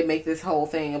pregnant. They make this whole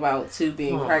thing about Sue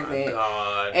being pregnant. My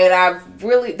God.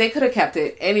 And they could have kept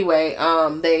it anyway.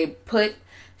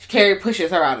 Carrie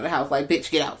pushes her out of the house, like, "Bitch,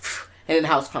 get out." And then the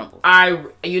house crumbles. I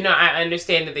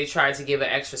understand that they tried to give an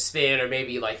extra spin or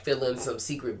maybe like fill in some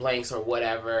secret blanks or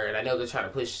whatever. And I know they're trying to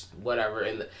push whatever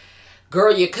in the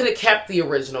girl. You could have kept the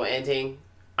original ending,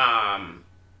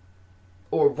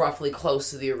 or roughly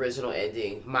close to the original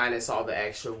ending, minus all the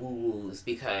extra woo-woos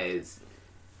because.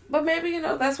 But maybe, you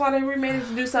know, that's why they remade it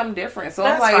to do something different. So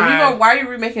that's I'm like, fine. why are you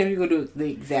remaking it if you could do the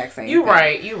exact same thing? You're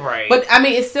right. But, I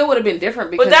mean, it still would have been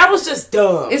different because... But that was just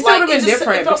dumb. It still would have been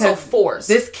different it felt so forced.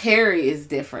 This Carrie is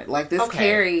different. Like, this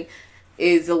Carrie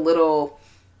is a little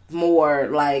more,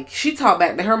 like... She talked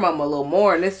back to her mama a little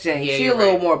more in this Jane. Yeah, She's a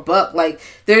little more buck. Like,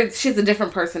 she's a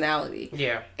different personality.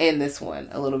 Yeah. In this one,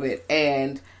 a little bit.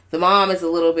 And the mom is a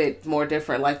little bit more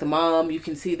different. Like, the mom, you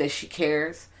can see that she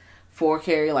cares for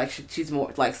Carrie, like she's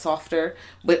more like softer,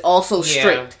 but also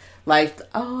strict. Like,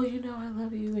 oh, you know, I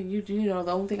love you, and you know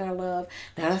the only thing I love.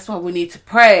 Now that's why we need to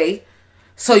pray,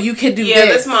 so you can do this. Yeah,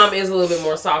 this mom is a little bit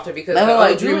more softer because the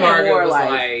like, Drew Margaret was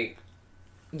like,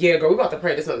 yeah, girl, we're about to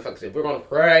pray this motherfucker. We're gonna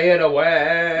pray it away.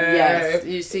 Yes,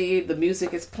 you see the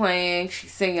music is playing.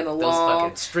 She's singing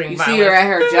along. String you violence. See her at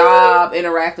her job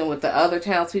interacting with the other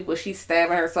townspeople. She's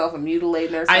stabbing herself and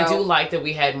mutilating herself. I do like that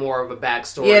we had more of a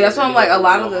backstory. Yeah, that's why I'm like a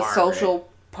lot of the social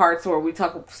parts where we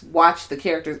watch the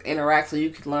characters interact, so you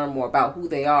can learn more about who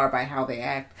they are by how they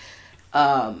act.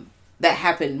 That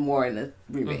happened more in the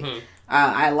remake. Mm-hmm.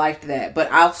 I liked that,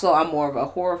 but also I'm more of a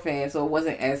horror fan, so it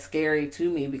wasn't as scary to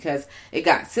me because it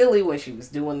got silly when she was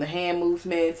doing the hand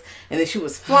movements and then she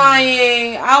was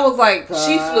flying. I was like,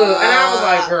 she flew, and I was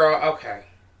like, girl, okay.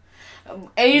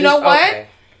 And you know what? Okay.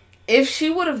 If she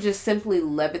would have just simply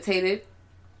levitated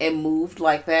and moved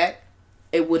like that,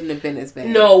 it wouldn't have been as bad.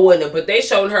 No, it wouldn't have. But they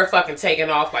showed her fucking taking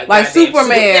off like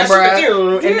Superman,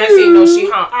 bro. And next thing you know, she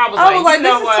hung. I was like,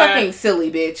 this is fucking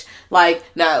silly, bitch. Like,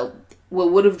 now,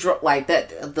 what would have dropped like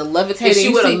that? The levitating. If she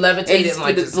would have levitated, and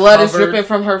like the blood is dripping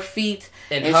from her feet,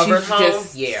 and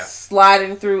she's just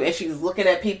sliding through, and she's looking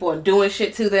at people and doing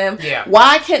shit to them. Yeah.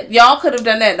 Why can't y'all could have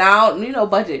done that? Now, you know,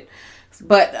 budget,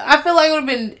 but I feel like it would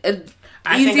have been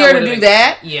easier to do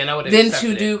that. Yeah, no, than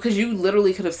to do because you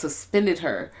literally could have suspended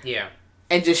her. Yeah.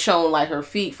 And just shown like her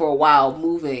feet for a while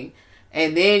moving.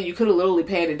 And then you could have literally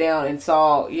panned it down and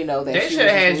saw, you know, that they should have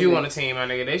had you on the team, my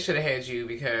nigga. They should have had you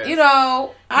because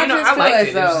I just feel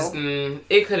as though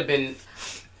it could have been.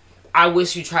 I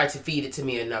wish you tried to feed it to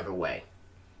me another way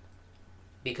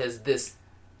because this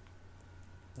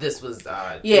was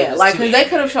like because they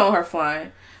could have shown her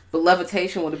flying, but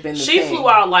levitation would have been the she thing. Flew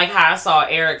out like how I saw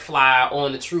Eric fly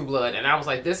on the True Blood, and I was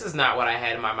like, this is not what I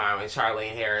had in my mind when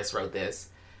Charlene Harris wrote this.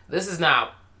 This is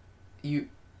not you.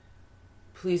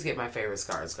 Please get my favorite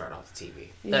Skarsgård off the TV.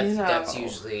 That's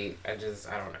usually I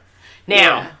don't know.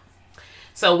 Now,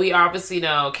 so we obviously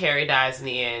know Carrie dies in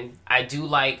the end. I do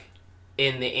like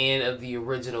in the end of the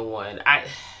original one.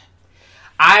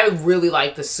 I really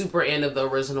like the super end of the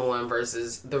original one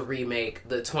versus the remake,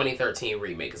 the 2013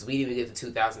 remake, because we didn't even get to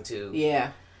 2002.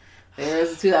 Yeah, there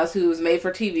is a 2002. It was made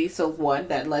for TV, so one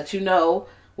that lets you know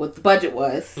what the budget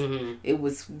was. Mm-hmm. It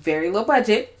was very low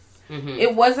budget. Mm-hmm.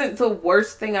 It wasn't the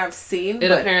worst thing I've seen.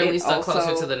 It apparently stuck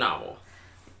closer to the novel.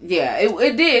 Yeah,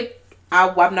 it did.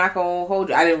 I'm not going to hold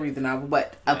you. I didn't read the novel,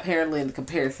 but apparently in the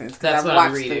comparisons. That's what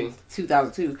I'm reading.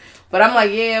 2002. But I'm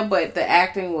like, yeah, but the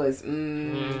acting was,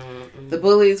 the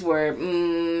bullies were,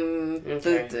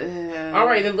 okay. All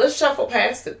right, then let's shuffle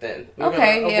past it then.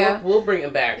 We'll bring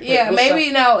it back. Yeah,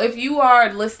 maybe, if you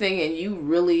are listening and you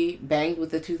really banged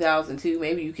with the 2002,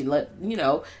 maybe you can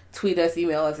tweet us,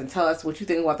 email us, and tell us what you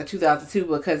think about the 2002,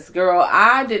 because, girl,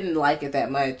 I didn't like it that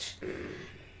much.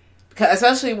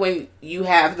 Especially when you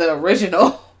have the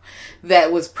original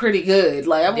that was pretty good.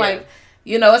 Like, I'm Yeah. like,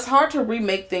 you know, it's hard to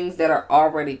remake things that are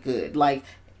already good. Like,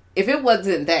 if it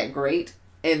wasn't that great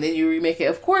and then you remake it,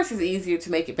 of course it's easier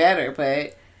to make it better,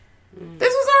 but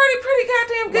this was already pretty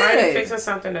goddamn Why are you good. fixing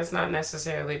something that's not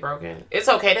necessarily broken? It's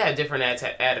okay to have different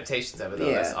adaptations of it, though.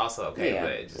 Yeah. That's also okay, Yeah.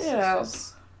 but it's just, You know. it's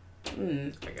just-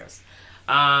 I guess.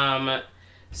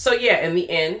 So yeah, in the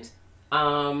end,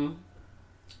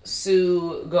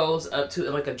 Sue goes up to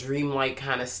like a dreamlike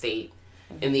kind of state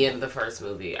in the end of the first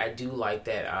movie. I do like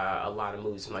that a lot of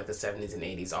movies from like the 70s and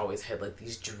 80s always had like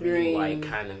these dreamlike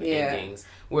kind of endings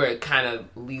where it kind of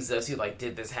leaves us, you like,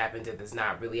 did this happen? Did this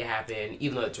not really happen?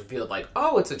 Even though it's revealed like,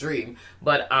 oh, it's a dream.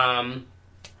 But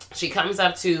she comes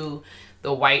up to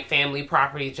the white family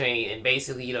property chain, and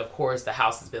basically, you know, of course, the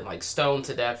house has been like stoned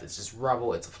to death. It's just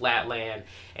rubble. It's a flat land,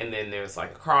 and then there's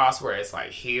like a cross where it's like,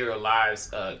 here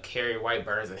lies Carrie White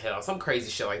burns in hell, some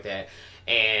crazy shit like that.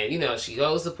 And you know, she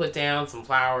goes to put down some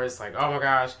flowers, like, oh my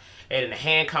gosh, and then the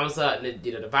hand comes up, and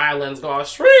the violins go all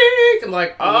shriek, and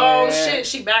like, oh shit,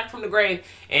 she back from the grave,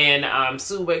 and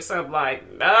Sue wakes up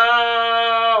like,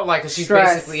 no, like, she's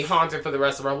basically haunted for the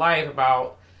rest of her life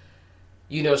about,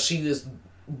 you know, she was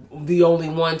the only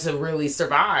one to really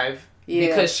survive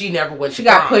because she never went. She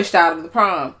got pushed out of the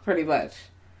prom, pretty much.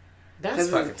 That's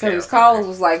fucking terrible. Because Collins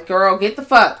was like, "Girl, get the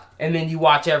fuck." And then you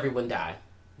watch everyone die.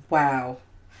 Wow.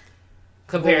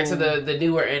 Compared to the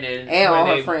newer ending, and all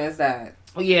her friends died.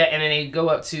 Yeah, and then they go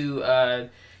up to,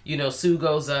 you know, Sue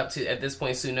goes up to, at this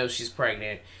point, Sue knows she's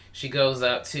pregnant. She goes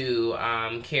up to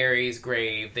Carrie's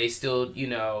grave. They still, you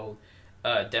know,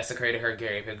 desecrated her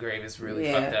grave. Her grave is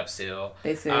really fucked up still.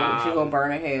 They said she's gonna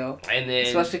burn in hell. And then,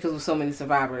 especially because with so many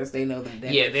survivors, they know that.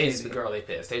 They just, the girl they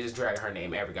pissed. They just drag her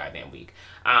name every goddamn week.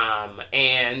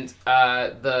 And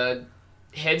the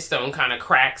headstone kind of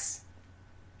cracks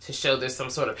to show there's some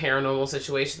sort of paranormal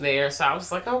situation there. So I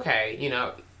was like, okay, you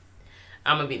know,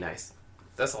 I'm gonna be nice.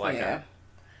 That's all I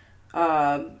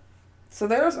got. So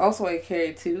there was also a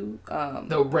Carrie 2.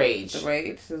 The Rage. The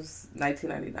Rage. It was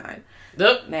 1999.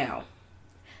 Yep. Now,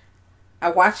 I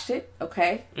watched it,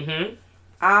 okay? Mm-hmm.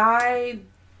 I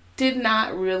did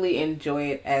not really enjoy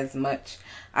it as much.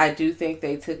 I do think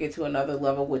they took it to another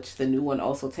level, which the new one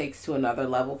also takes to another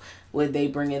level, where they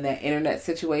bring in that internet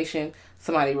situation.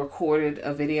 Somebody recorded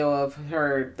a video of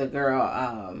her, the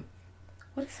girl,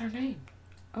 what is her name?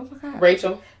 Oh my God.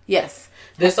 Rachel. Yes.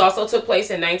 This also took place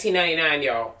in 1999,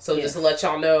 y'all. So just to let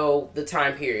y'all know the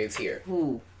time periods here.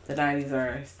 Ooh, the 90s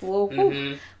are a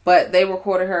little, but they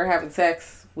recorded her having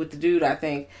sex with the dude, I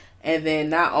think. And then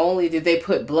not only did they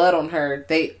put blood on her,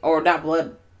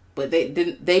 but they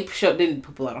didn't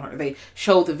put blood on her. They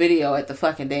showed the video at the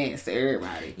fucking dance to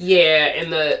everybody. Yeah,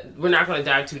 and we're not going to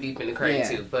dive too deep into Carrie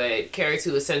 2, but Carrie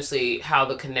 2 essentially how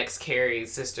the connects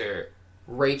Carrie's sister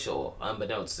Rachel,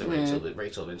 unbeknownst to Rachel, but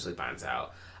Rachel eventually finds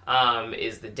out,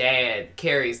 is the dad,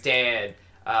 Carrie's dad,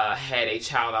 had a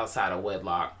child outside of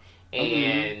wedlock,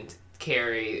 and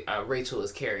Rachel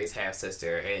is Carrie's half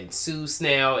sister, and Sue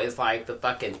Snell is like the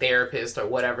fucking therapist or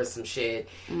whatever, some shit.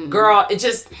 Girl, it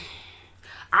just,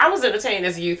 I was entertained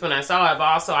as a youth when I saw it, but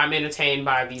also I'm entertained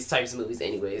by these types of movies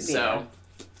anyways, so.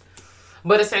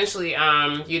 But essentially,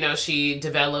 you know, she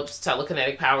develops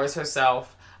telekinetic powers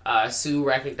herself. Sue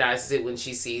recognizes it when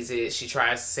she sees it. She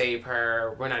tries to save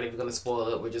her. We're not even going to spoil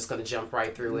it. We're just going to jump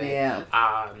right through it.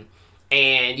 Yeah.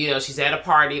 And, you know, she's at a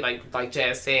party, like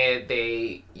Jazz said,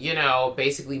 they, you know,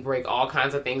 basically break all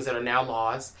kinds of things that are now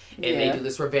laws. And they do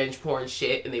this revenge porn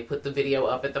shit, and they put the video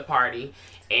up at the party.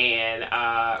 And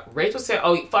Rachel said,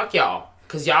 oh, fuck y'all,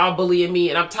 because y'all bullying me,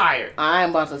 and I'm tired.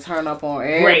 I'm about to turn up on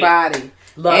everybody.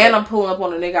 I'm pulling up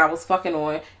on the nigga I was fucking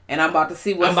on, and I'm about to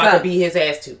see what's up. I'm about to beat his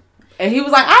ass, too. And he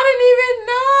was like, I didn't even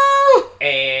know.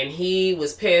 And he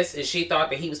was pissed, and she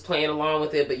thought that he was playing along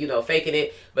with it, but, you know, faking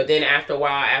it. But then after a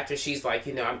while, after she's like,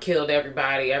 you know, I've killed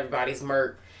everybody, everybody's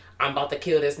murked, I'm about to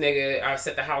kill this nigga, I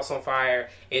set the house on fire,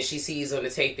 and she sees on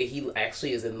the tape that he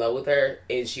actually is in love with her,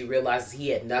 and she realizes he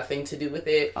had nothing to do with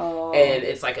it. And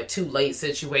it's like a too late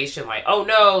situation, like, oh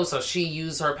no, so she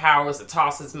used her powers to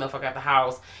toss this motherfucker out the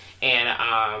house,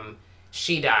 and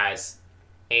she dies.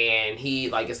 And he,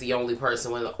 like, is the only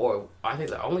person, or I think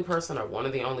the only person or one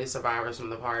of the only survivors from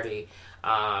the party.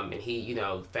 And he, you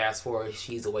know, fast forward,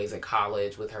 she's away at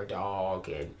college with her dog,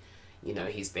 and, you know,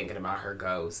 he's thinking about her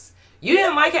ghost. You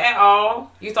didn't like it at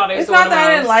all? You thought it was It's not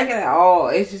that I didn't like it at all.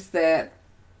 It's just that...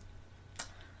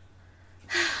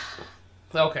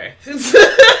 Okay.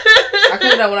 I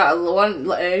could have done one,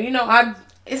 you know,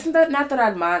 isn't that, not that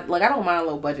I'd mind, like, I don't mind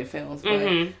low budget films,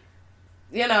 but...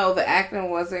 You know, the acting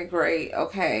wasn't great.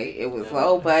 Okay, it was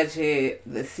low budget.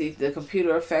 The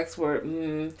computer effects were,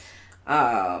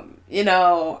 You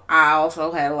know, I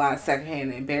also had a lot of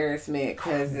secondhand embarrassment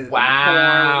because of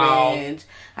Wow. porn revenge.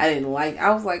 I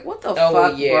was like, what the fuck,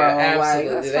 bro?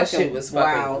 Absolutely. Like, that shit was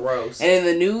fucking gross. And in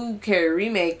the new Carrie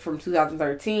remake from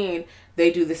 2013,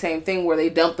 they do the same thing where they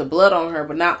dump the blood on her.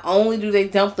 But not only do they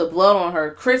dump the blood on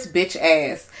her, Chris bitch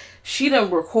ass, she done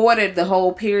recorded the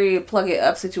whole period plug it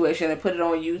up situation and put it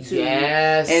on YouTube.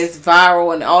 Yes. And it's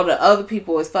viral, and all the other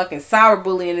people is fucking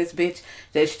cyberbullying this bitch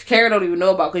that Carrie don't even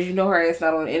know about because you know her ass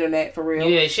not on the internet for real.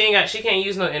 Yeah, she can't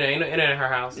use no internet. Ain't no internet in her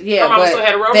house. Yeah, her mama but still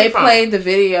had a rotary they phone. played the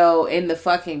video in the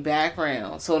fucking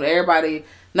background. So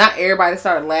not everybody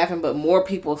started laughing, but more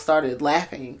people started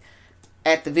laughing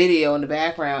at the video in the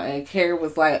background, and Carrie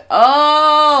was like,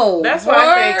 "Oh, that's why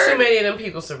I think too many of them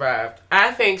people survived. I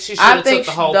think she should have took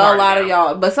the whole part a lot down. of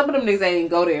y'all, but some of them niggas ain't even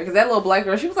go there because that little black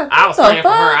girl, she was like, I was what the praying for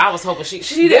fuck? her. I was hoping she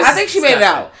did. I think she made it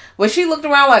out, but she looked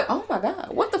around like, oh my god,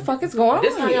 what the fuck is going on?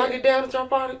 This how here? y'all get down and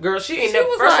jump on it, girl. She ain't She never.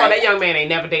 was First of all, like- that young man ain't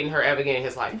never dating her ever again in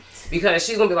his life because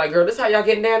she's gonna be like, girl, this how y'all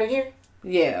getting down in here?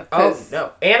 Yeah. Oh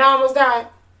no, and I almost died.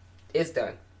 It's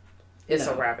done. It's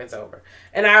a wrap. It's over,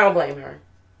 and I don't blame her.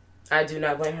 I do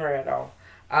not blame her at all.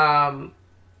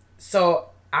 So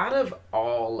out of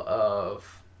all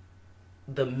of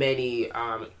the many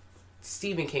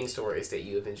Stephen King stories that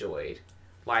you have enjoyed,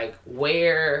 like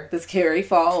where does Carrie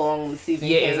fall on the Stephen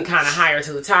King? is it kind of higher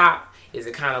to the top? Is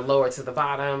it kind of lower to the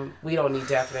bottom? We don't need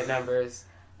definite numbers.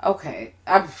 Okay,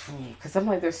 because I'm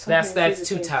like, there's so many That's too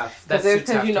Stephen King. Tough. That's too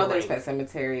tough. You know, to there's rank. Pet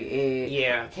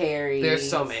Cemetery, Carrie. There's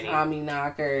so many. Tommy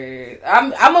Knocker.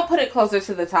 I'm gonna put it closer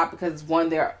to the top because one,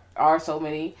 there are so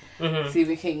many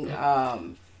Stephen King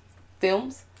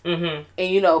films, and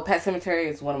you know, Pet Cemetery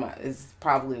is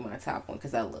probably my top one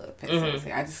because I love Pet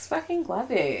Cemetery. I just fucking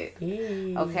love it.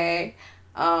 Okay,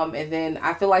 and then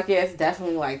I feel like it's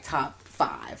definitely like top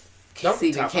 5.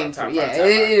 Stephen King.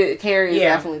 Carrie is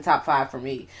definitely top 5 for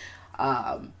me.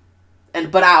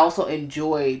 But I also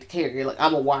enjoyed Carrie. Like,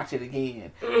 I'm gonna watch it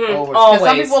again. Because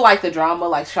some people like the drama,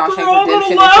 like Shawshank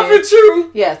Redemption. And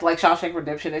shit. Yes, like Shawshank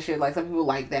Redemption and shit. Like, some people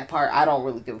like that part. I don't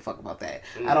really give a fuck about that.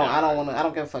 I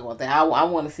don't give a fuck about that. I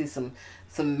want to see some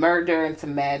murder and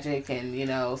some magic and, you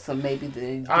know, some maybe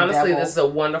the Honestly, devil. this is a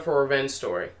wonderful revenge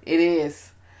story. It is.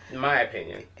 In my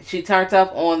opinion. She turned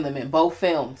up on them in both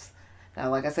films. Now,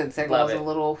 like I said, the second one was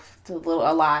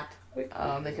a lot. They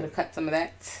could have cut some of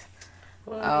that.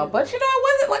 But you know, it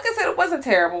wasn't, like I said, it wasn't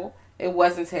terrible. It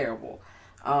wasn't terrible.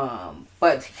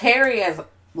 But Carrie as a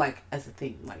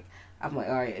theme, like, I'm like,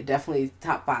 all right, definitely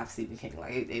top 5 Stephen King.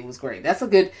 Like, it was great. That's a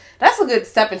good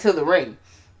step into the ring.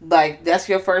 Like, that's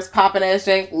your first popping ass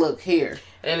jank. Look here.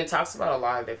 And it talks about a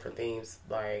lot of different themes,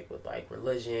 like with like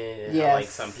religion, and Yes. how, like,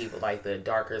 some people like the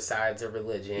darker sides of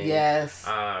religion. Yes.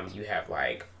 You have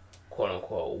like quote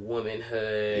unquote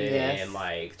womanhood, Yes. and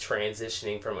like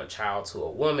transitioning from a child to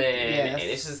a woman, Yes. and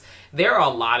it's just there are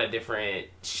a lot of different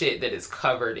shit that is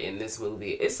covered in this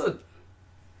movie. It's a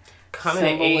coming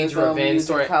of age Symbolism, revenge music,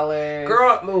 story. colors.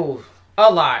 Girl, move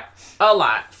a lot.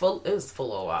 It was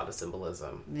full of a lot of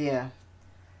symbolism. Yeah.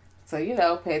 So, you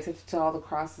know, pay attention to all the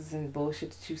crosses and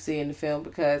bullshit that you see in the film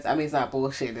because, I mean, it's not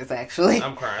bullshit. It's actually...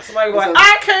 I'm crying. Somebody was like,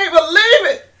 I can't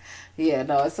believe it! Yeah,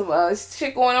 no, it's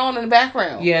shit going on in the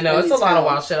background. Yeah, no, in it's a these lot of films.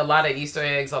 wild shit. A lot of Easter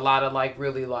eggs. A lot of, like,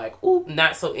 really, like, ooh,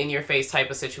 not so in-your-face type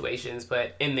of situations.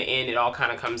 But in the end, it all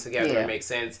kind of comes together and makes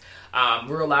sense.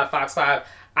 Real Live Fox 5.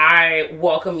 I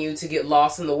welcome you to get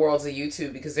lost in the worlds of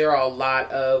YouTube because there are a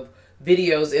lot of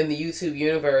videos in the YouTube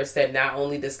universe that not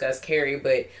only discuss Carrie,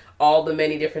 but all the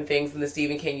many different things in the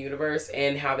Stephen King universe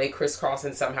and how they crisscross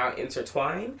and somehow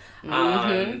intertwine.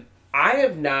 I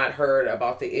have not heard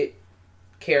about the It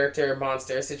character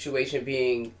monster situation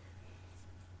being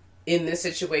in this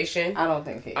situation. I don't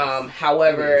think it is.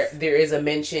 However, there is a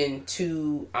mention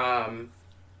to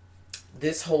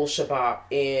this whole shabab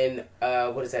in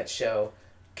what is that show?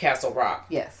 Castle Rock.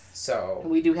 Yes. So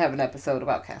We do have an episode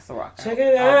about Castle Rock. check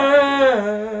it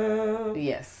out.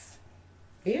 Yes.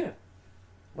 Yeah.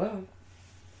 Well,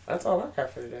 that's all I got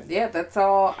for today. Yeah, that's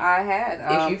all I had.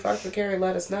 If you fucked with Carrie,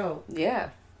 let us know.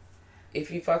 Yeah.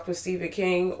 If you fucked with Stephen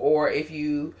King, or if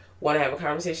you want to have a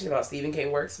conversation about Stephen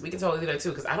King works, we can totally do that too.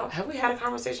 Because have we had a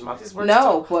conversation about this works?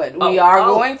 No, too? but we are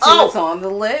going to. Oh. It's on the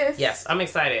list. Yes, I'm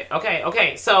excited.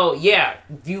 Okay. So yeah,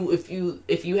 if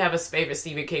you have a favorite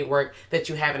Stephen King work that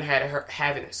you haven't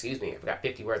excuse me, I forgot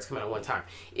 50 words coming at one time.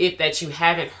 That you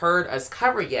haven't heard us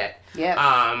cover yet. Yes.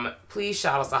 Please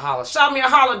shout us a holler. Shout me a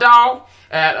holler, dog,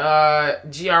 at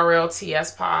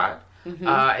grltspod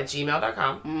at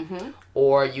gmail.com.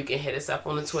 Or you can hit us up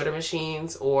on the Twitter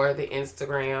machines or the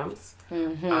Instagrams.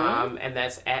 And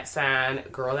that's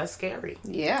 @ Girl That's Scary.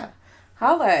 Yeah.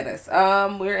 Holla at us.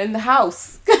 We're in the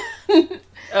house.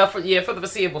 For the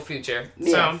foreseeable future.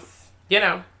 Yes. So, you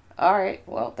know. All right.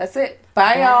 Well, that's it.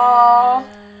 Bye, y'all.